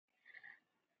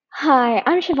Hi,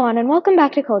 I'm Siobhan, and welcome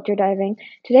back to Culture Diving.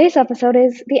 Today's episode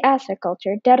is the Aztec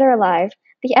culture, dead or alive.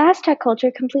 The Aztec culture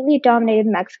completely dominated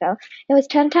Mexico. It was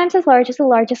 10 times as large as the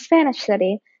largest Spanish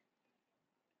city.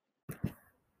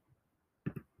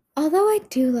 Although I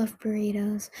do love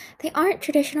burritos, they aren't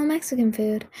traditional Mexican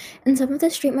food. In some of the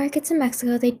street markets in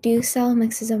Mexico, they do sell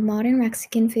mixes of modern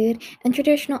Mexican food and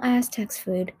traditional Aztec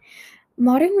food.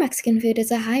 Modern Mexican food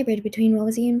is a hybrid between what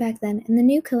was eaten back then and the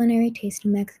new culinary taste of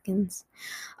Mexicans.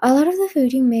 A lot of the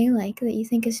food you may like that you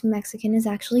think is Mexican is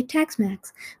actually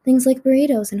Tex-Mex, things like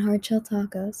burritos and hard-shell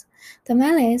tacos.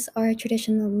 Tamales are a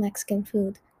traditional Mexican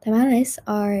food. Tamales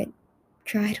are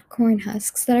dried corn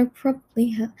husks that are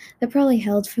probably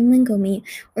held from lingo meat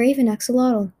or even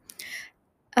axolotl.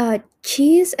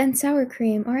 Cheese and sour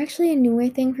cream are actually a newer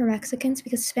thing for Mexicans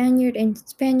because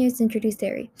Spaniards introduced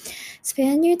dairy.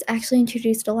 Spaniards actually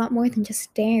introduced a lot more than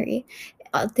just dairy.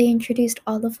 They introduced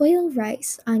olive oil,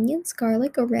 rice, onions,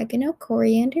 garlic, oregano,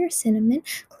 coriander, cinnamon,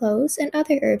 cloves, and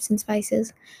other herbs and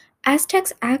spices.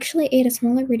 Aztecs actually ate a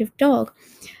smaller breed of dog,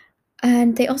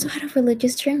 and they also had a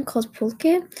religious drink called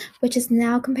pulque, which is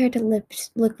now compared to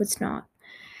liquid snot.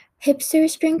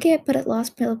 Hipsters drink it, but it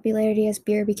lost popularity as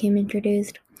beer became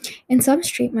introduced. In some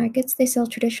street markets, they sell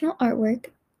traditional artwork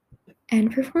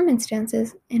and performance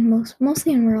dances,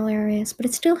 mostly in rural areas, but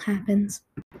it still happens.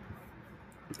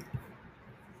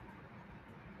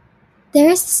 There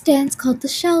is this dance called the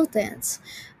shell dance,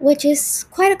 which is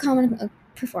quite a common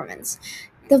performance.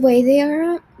 The way they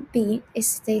are beat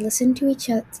is they listen to each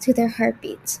other to their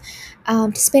heartbeats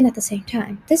to spin at the same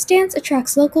time. This dance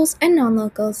attracts locals and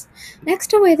non-locals. Next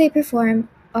to where they perform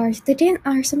are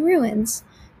some ruins.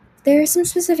 There are some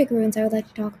specific ruins I would like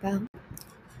to talk about.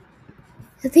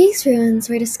 These ruins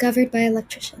were discovered by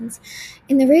electricians.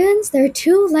 In the ruins, there are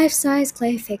two life-size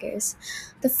clay figures.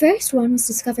 The first one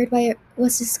was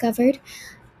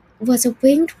a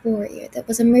winged warrior that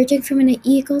was emerging from an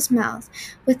eagle's mouth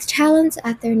with talons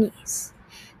at their knees.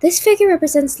 This figure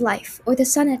represents life, or the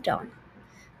sun at dawn.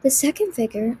 The second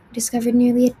figure, discovered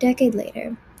nearly a decade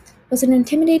later, was an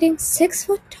intimidating 6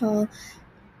 foot tall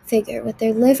figure with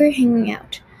their liver hanging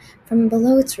out from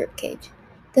below its ribcage.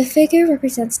 The figure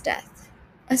represents death.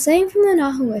 A saying from the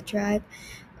Nahua tribe,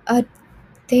 uh,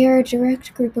 they are a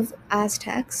direct group of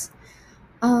Aztecs,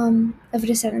 of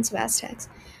descendants of Aztecs,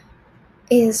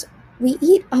 is we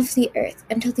eat of the earth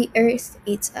until the earth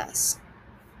eats us.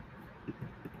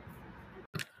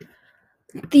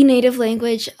 The native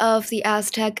language of the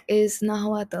Aztec is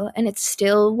Nahuatl, and it's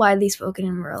still widely spoken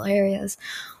in rural areas.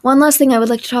 One last thing I would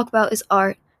like to talk about is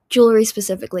art, jewelry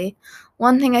specifically.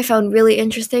 One thing I found really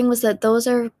interesting was that those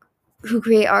who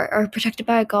create art are protected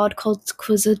by a god called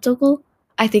Quetzalcoatl.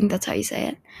 I think that's how you say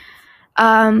it.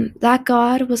 That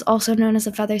god was also known as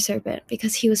a feather serpent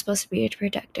because he was supposed to be a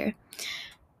protector.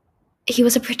 He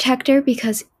was a protector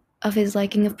because of his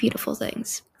liking of beautiful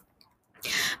things.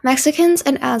 Mexicans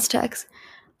and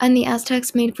the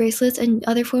Aztecs made bracelets and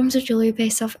other forms of jewelry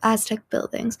based off Aztec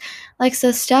buildings, like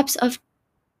the steps of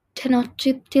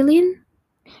Tenochtitlan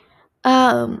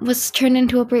was turned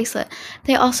into a bracelet.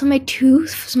 They also made two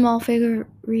small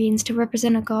figurines to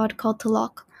represent a god called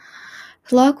Tlaloc.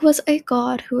 Tlaloc was a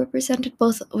god who represented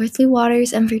both earthly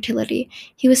waters and fertility.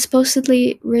 He was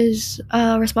supposedly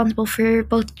responsible for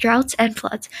both droughts and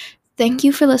floods. Thank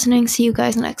you for listening. See you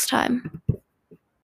guys next time.